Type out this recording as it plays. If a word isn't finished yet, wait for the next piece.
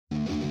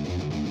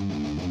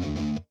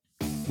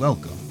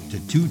Welcome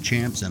to Two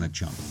Champs and a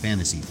Chump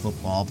Fantasy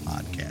Football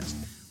Podcast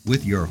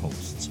with your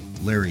hosts,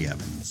 Larry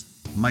Evans,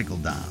 Michael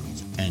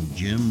Dahms, and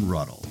Jim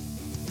Ruttle.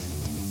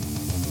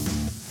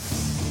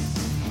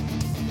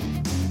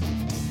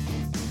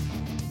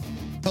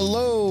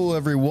 Hello,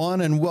 everyone,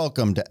 and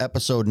welcome to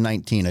episode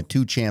 19 of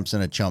Two Champs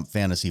and a Chump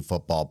Fantasy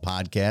Football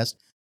Podcast.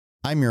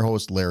 I'm your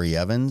host, Larry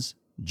Evans.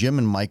 Jim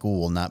and Michael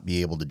will not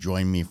be able to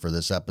join me for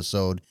this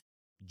episode.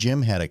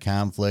 Jim had a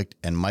conflict,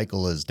 and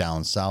Michael is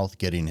down south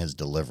getting his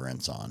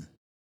deliverance on.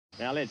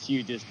 Now let's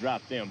you just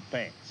drop them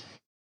pants.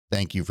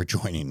 Thank you for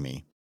joining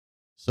me.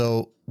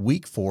 So,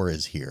 week 4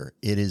 is here.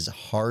 It is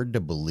hard to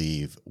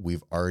believe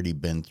we've already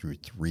been through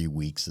 3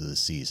 weeks of the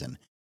season.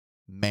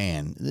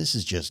 Man, this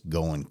is just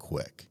going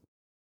quick.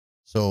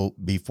 So,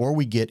 before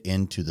we get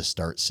into the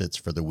start sits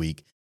for the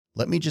week,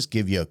 let me just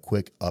give you a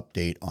quick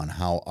update on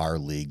how our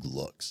league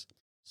looks.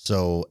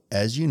 So,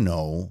 as you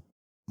know,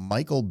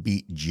 Michael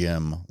beat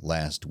Jim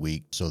last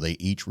week, so they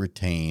each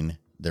retain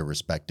their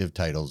respective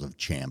titles of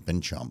champ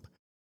and chump.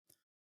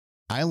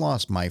 I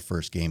lost my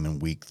first game in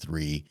week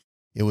 3.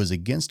 It was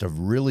against a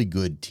really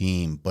good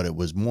team, but it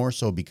was more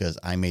so because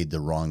I made the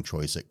wrong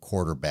choice at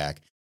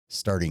quarterback,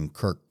 starting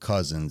Kirk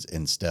Cousins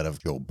instead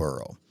of Joe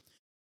Burrow.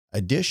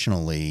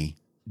 Additionally,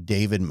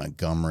 David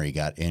Montgomery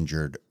got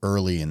injured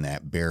early in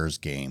that Bears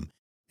game,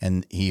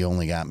 and he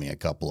only got me a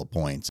couple of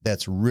points.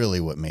 That's really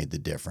what made the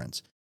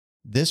difference.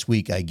 This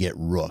week I get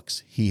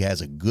Rooks. He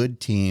has a good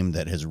team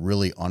that has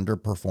really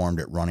underperformed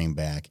at running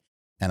back,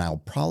 and I'll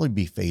probably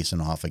be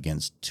facing off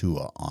against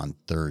Tua on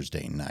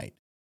Thursday night.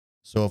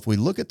 So if we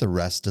look at the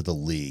rest of the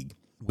league,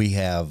 we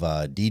have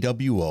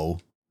DWO,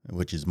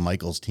 which is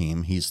Michael's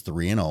team. He's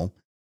 3-0.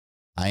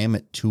 I am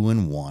at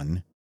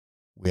 2-1.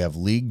 We have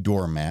League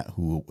Doormat,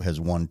 who has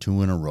won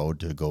 2 in a row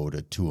to go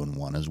to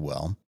 2-1 as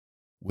well.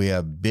 We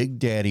have Big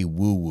Daddy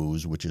Woo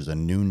Woos, which is a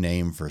new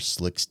name for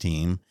Slick's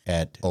team,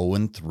 at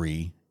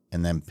 0-3.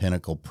 And then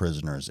Pinnacle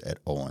Prisoners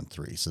at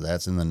 0-3. So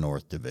that's in the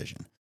North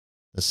Division.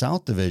 The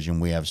South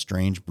Division, we have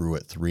Strange Brew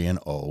at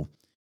 3-0.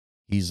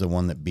 He's the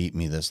one that beat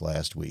me this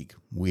last week.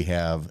 We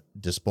have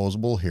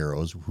Disposable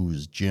Heroes,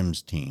 who's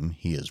Jim's team.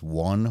 He is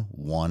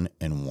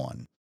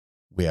 1-1-1.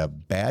 We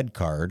have Bad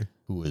Card,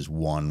 who is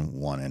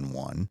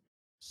 1-1-1.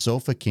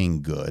 Sofa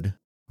King Good,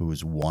 who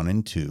is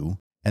 1-2.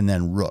 And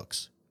then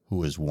Rooks,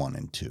 who is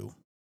 1-2.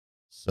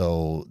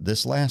 So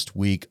this last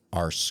week,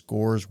 our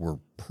scores were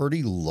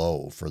pretty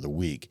low for the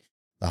week.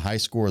 The high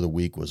score of the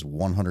week was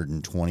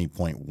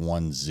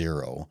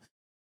 120.10,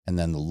 and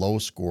then the low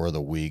score of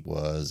the week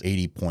was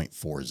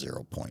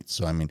 80.40 points.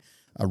 So,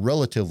 a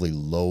relatively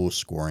low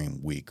scoring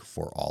week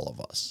for all of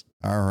us.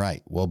 All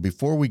right. Well,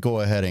 before we go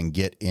ahead and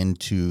get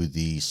into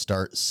the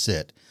start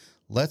sit,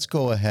 let's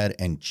go ahead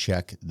and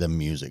check the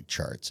music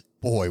charts.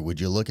 Boy, would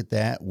you look at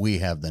that? We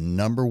have the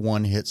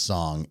 #1 hit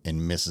song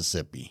in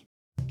Mississippi.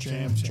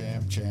 Champ,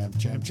 champ, champ,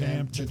 champ,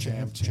 champ,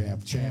 champ, champ,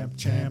 champ, champ,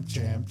 champ,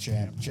 champ,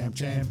 champ, champ,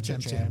 champ,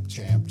 champ, champ,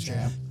 champ,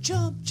 champ.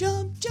 Jump,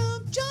 jump,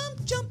 jump,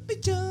 jump, jumpy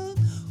jump.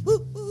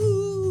 Woo,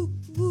 woo,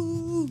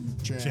 woo.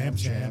 Champ,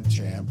 champ,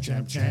 champ,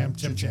 champ, champ, champ,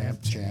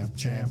 champ, champ,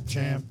 champ,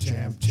 champ,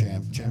 champ,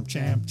 champ, champ,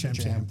 champ,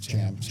 champ,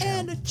 champ, champ,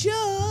 And a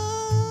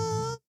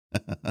jump.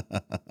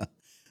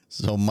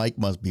 So Mike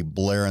must be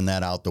blaring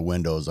that out the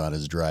windows on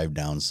his drive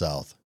down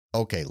south.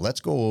 Okay,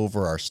 let's go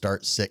over our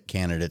start sit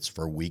candidates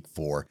for week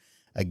 4.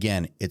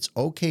 Again, it's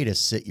okay to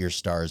sit your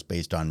stars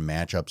based on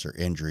matchups or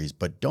injuries,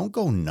 but don't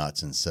go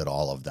nuts and sit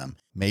all of them.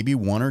 Maybe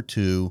 1 or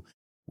 2.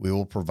 We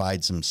will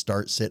provide some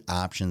start-sit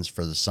options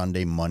for the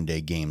Sunday-Monday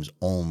games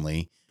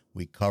only.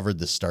 We covered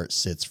the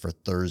start-sits for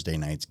Thursday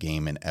night's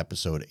game in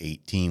episode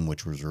 18,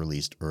 which was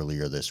released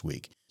earlier this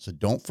week. So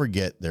don't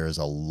forget there is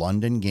a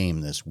London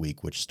game this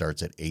week, which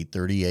starts at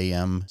 8:30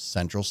 a.m.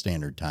 Central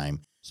Standard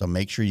Time. So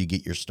make sure you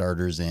get your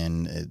starters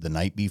in the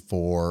night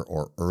before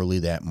or early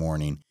that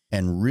morning.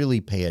 And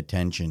really pay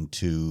attention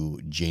to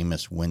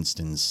Jameis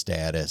Winston's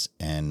status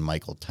and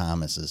Michael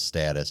Thomas's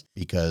status,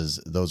 because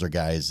those are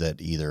guys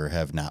that either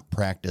have not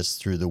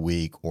practiced through the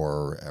week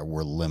or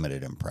were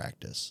limited in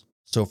practice.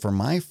 So for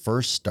my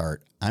first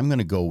start, I'm going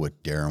to go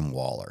with Darren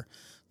Waller.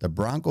 The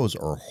Broncos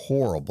are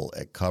horrible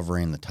at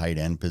covering the tight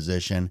end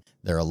position.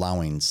 They're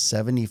allowing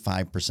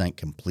 75%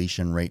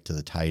 completion rate to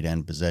the tight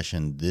end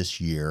position this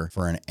year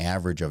for an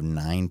average of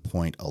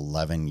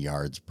 9.11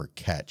 yards per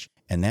catch.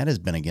 And that has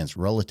been against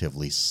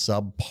relatively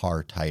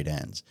subpar tight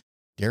ends.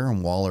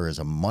 Darren Waller is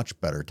a much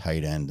better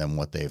tight end than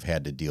what they've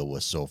had to deal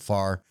with so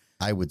far.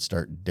 I would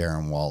start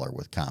Darren Waller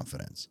with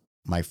confidence.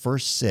 My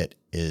first sit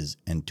is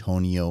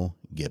Antonio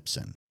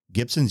Gibson.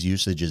 Gibson's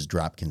usage has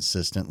dropped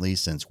consistently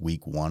since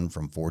week 1,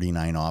 from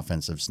 49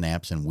 offensive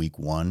snaps in week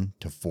 1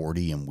 to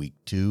 40 in week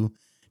 2,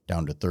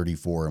 down to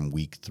 34 in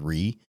week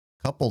 3.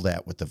 Couple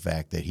that with the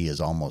fact that he is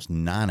almost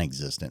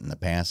non-existent in the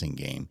passing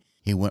game.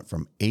 He went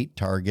from 8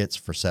 targets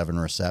for 7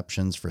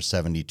 receptions for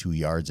 72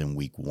 yards in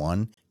week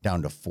 1,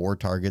 down to 4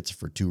 targets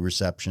for 2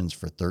 receptions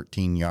for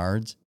 13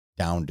 yards,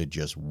 down to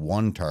just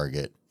 1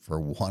 target for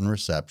 1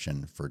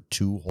 reception for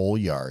 2 whole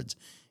yards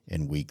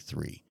in week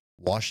 3.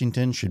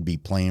 Washington should be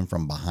playing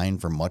from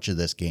behind for much of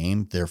this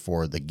game.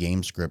 Therefore, the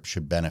game script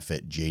should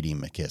benefit J.D.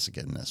 McKissick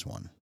in this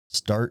one.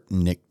 Start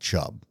Nick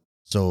Chubb.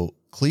 So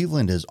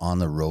Cleveland is on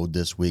the road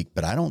this week,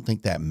 but I don't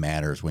think that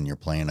matters when you're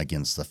playing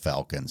against the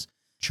Falcons.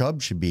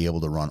 Chubb should be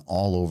able to run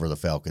all over the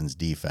Falcons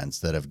defense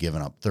that have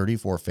given up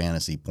 34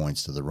 fantasy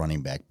points to the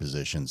running back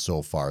position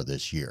so far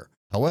this year.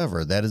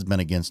 However, that has been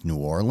against New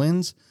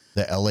Orleans,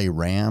 the LA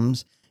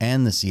Rams,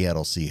 and the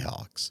Seattle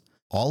Seahawks.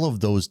 All of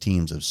those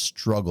teams have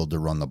struggled to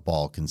run the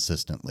ball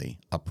consistently,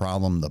 a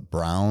problem the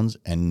Browns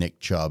and Nick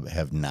Chubb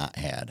have not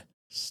had.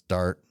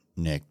 Start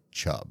Nick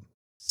Chubb.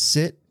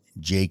 Sit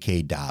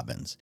J.K.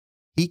 Dobbins.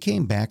 He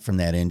came back from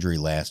that injury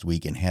last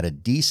week and had a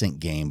decent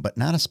game, but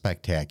not a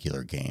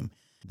spectacular game.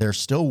 They're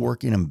still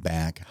working him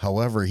back.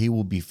 However, he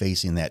will be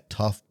facing that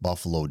tough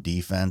Buffalo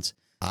defense.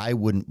 I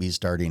wouldn't be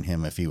starting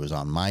him if he was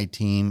on my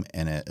team,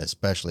 and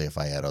especially if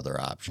I had other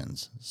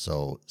options.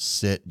 So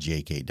sit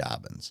J.K.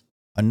 Dobbins.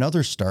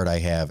 Another start I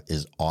have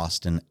is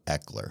Austin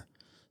Eckler.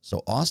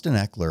 So Austin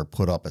Eckler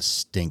put up a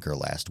stinker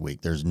last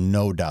week. There's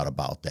no doubt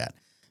about that.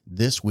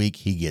 This week,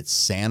 he gets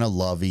Santa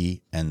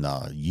Lovey and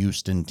the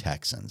Houston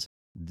Texans.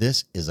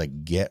 This is a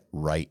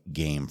get-right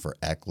game for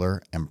Eckler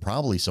and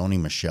probably Sony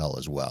Michel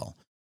as well.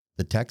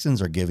 The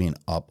Texans are giving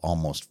up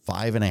almost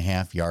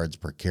 5.5 yards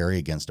per carry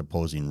against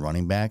opposing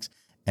running backs,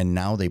 and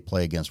now they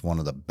play against one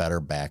of the better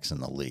backs in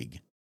the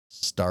league.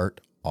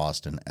 Start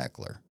Austin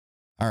Eckler.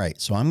 All right,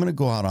 so I'm going to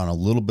go out on a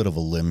little bit of a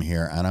limb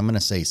here, and I'm going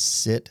to say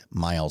sit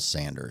Miles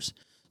Sanders.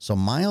 So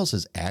Miles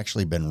has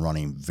actually been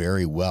running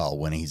very well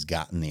when he's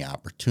gotten the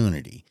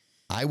opportunity.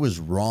 I was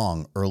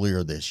wrong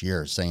earlier this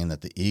year saying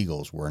that the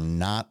Eagles were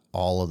not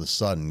all of a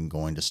sudden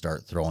going to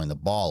start throwing the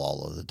ball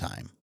all of the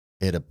time.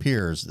 It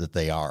appears that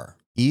they are.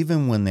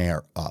 Even when they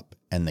are up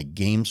and the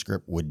game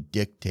script would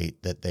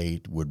dictate that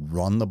they would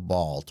run the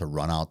ball to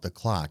run out the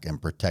clock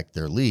and protect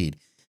their lead,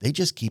 they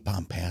just keep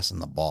on passing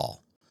the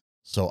ball.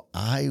 So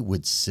I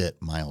would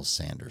sit Miles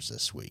Sanders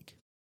this week.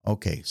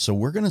 Okay, so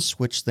we're going to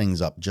switch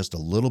things up just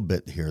a little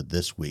bit here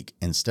this week.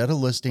 Instead of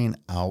listing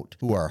out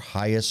who our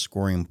highest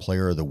scoring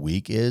player of the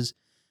week is,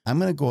 I'm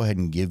going to go ahead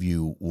and give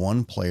you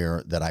one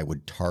player that I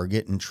would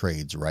target in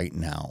trades right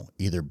now,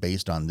 either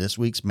based on this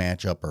week's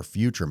matchup or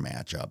future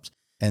matchups.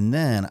 And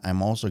then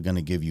I'm also going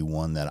to give you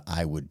one that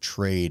I would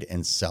trade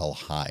and sell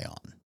high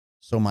on.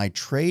 So my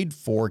trade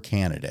for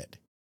candidate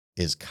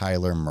is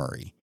Kyler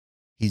Murray.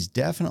 He's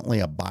definitely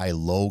a buy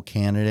low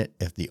candidate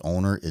if the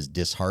owner is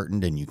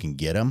disheartened and you can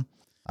get him.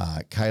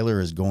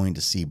 Kyler is going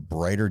to see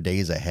brighter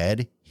days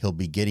ahead. He'll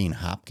be getting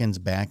Hopkins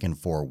back in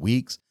 4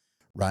 weeks.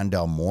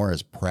 Rondell Moore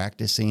is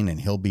practicing and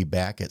he'll be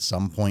back at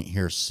some point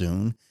here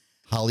soon.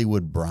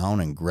 Hollywood Brown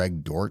and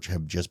Greg Dortch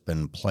have just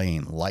been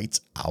playing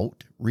lights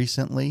out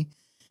recently.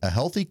 A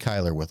healthy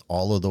Kyler with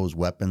all of those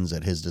weapons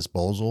at his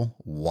disposal,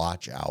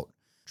 watch out.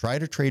 Try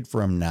to trade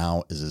for him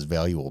now as his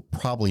value will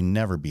probably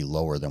never be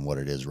lower than what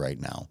it is right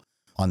now.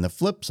 On the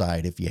flip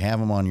side, if you have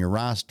him on your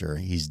roster,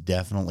 he's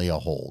definitely a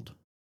hold.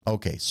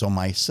 Okay, so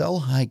my sell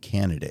high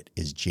candidate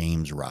is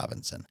James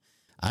Robinson.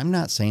 I'm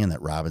not saying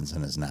that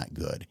Robinson is not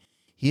good.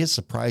 He has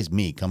surprised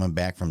me coming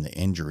back from the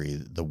injury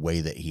the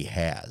way that he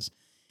has.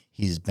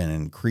 He's been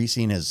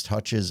increasing his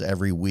touches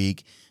every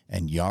week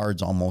and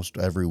yards almost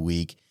every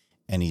week,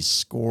 and he's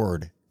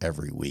scored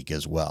every week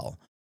as well.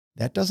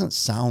 That doesn't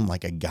sound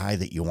like a guy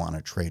that you want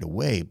to trade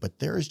away, but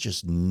there is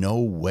just no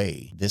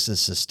way this is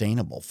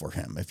sustainable for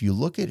him. If you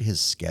look at his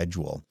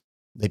schedule,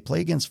 they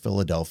play against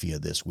Philadelphia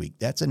this week.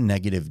 That's a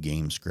negative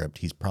game script.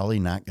 He's probably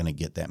not going to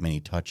get that many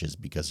touches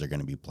because they're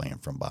going to be playing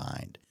from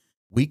behind.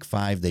 Week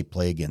 5, they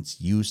play against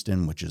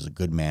Houston, which is a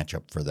good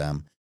matchup for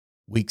them.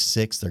 Week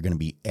 6, they're going to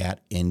be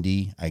at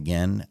Indy.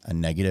 Again, a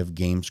negative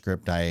game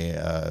script.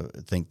 I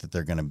think that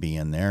they're going to be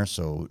in there,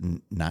 so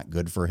not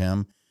good for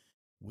him.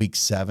 Week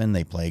 7,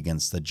 they play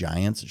against the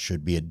Giants. It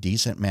should be a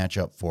decent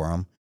matchup for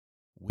him.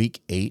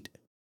 Week 8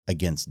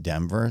 against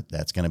Denver.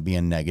 That's going to be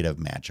a negative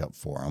matchup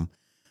for him.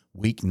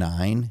 Week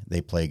 9,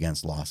 they play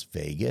against Las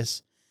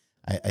Vegas.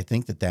 I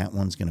think that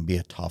one's going to be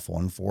a tough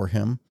one for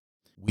him.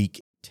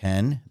 Week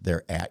 10,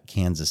 they're at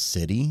Kansas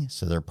City,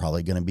 so they're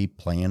probably going to be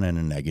playing in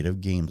a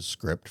negative game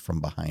script from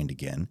behind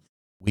again.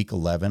 Week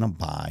 11, a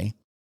bye.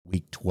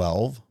 Week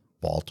 12,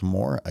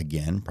 Baltimore.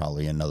 Again,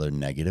 probably another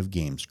negative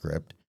game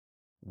script.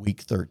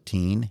 Week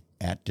 13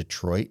 at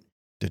Detroit.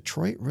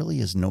 Detroit really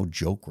is no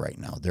joke right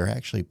now. They're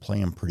actually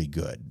playing pretty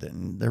good.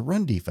 Their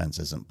run defense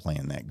isn't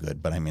playing that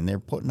good, but I mean, they're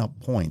putting up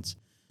points.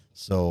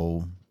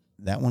 So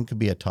that one could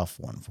be a tough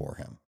one for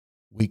him.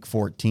 Week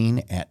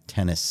 14 at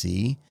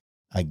Tennessee.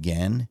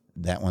 Again,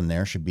 that one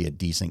there should be a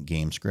decent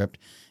game script.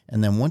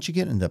 And then once you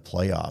get into the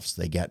playoffs,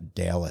 they got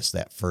Dallas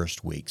that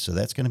first week. So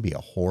that's going to be a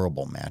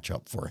horrible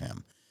matchup for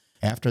him.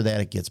 After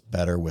that, it gets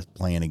better with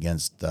playing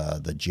against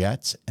the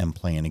Jets and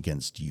playing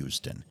against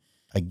Houston.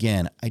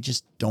 Again, I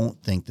just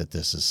don't think that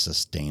this is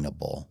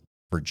sustainable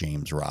for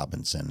James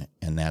Robinson,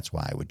 and that's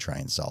why I would try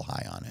and sell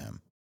high on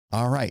him.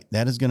 All right,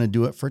 that is going to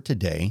do it for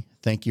today.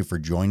 Thank you for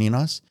joining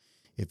us.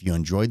 If you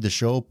enjoyed the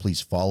show,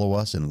 please follow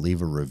us and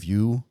leave a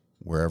review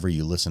wherever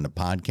you listen to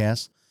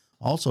podcasts.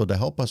 Also, to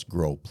help us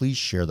grow, please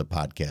share the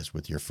podcast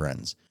with your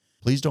friends.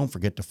 Please don't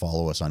forget to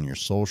follow us on your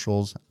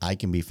socials. I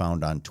can be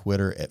found on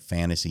Twitter at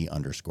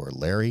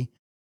fantasy_Larry.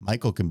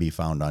 Michael can be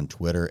found on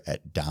Twitter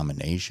at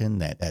Domination.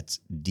 That's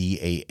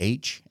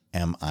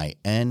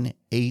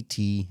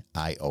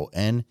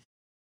DAHMINATION.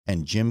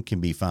 And Jim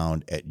can be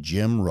found at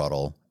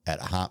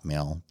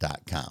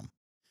jimruttle@hotmail.com.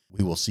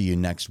 We will see you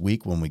next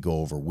week when we go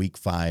over Week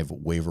 5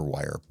 waiver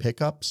wire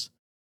pickups.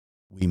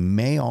 We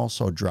may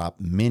also drop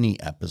mini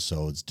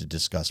episodes to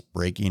discuss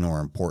breaking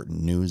or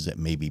important news that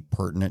may be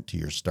pertinent to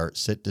your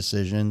start-sit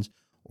decisions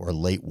or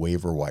late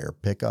waiver wire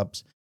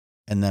pickups.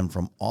 And then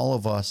from all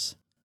of us,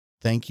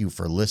 thank you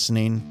for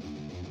listening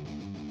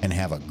and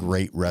have a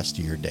great rest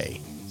of your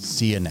day.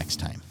 See you next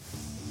time.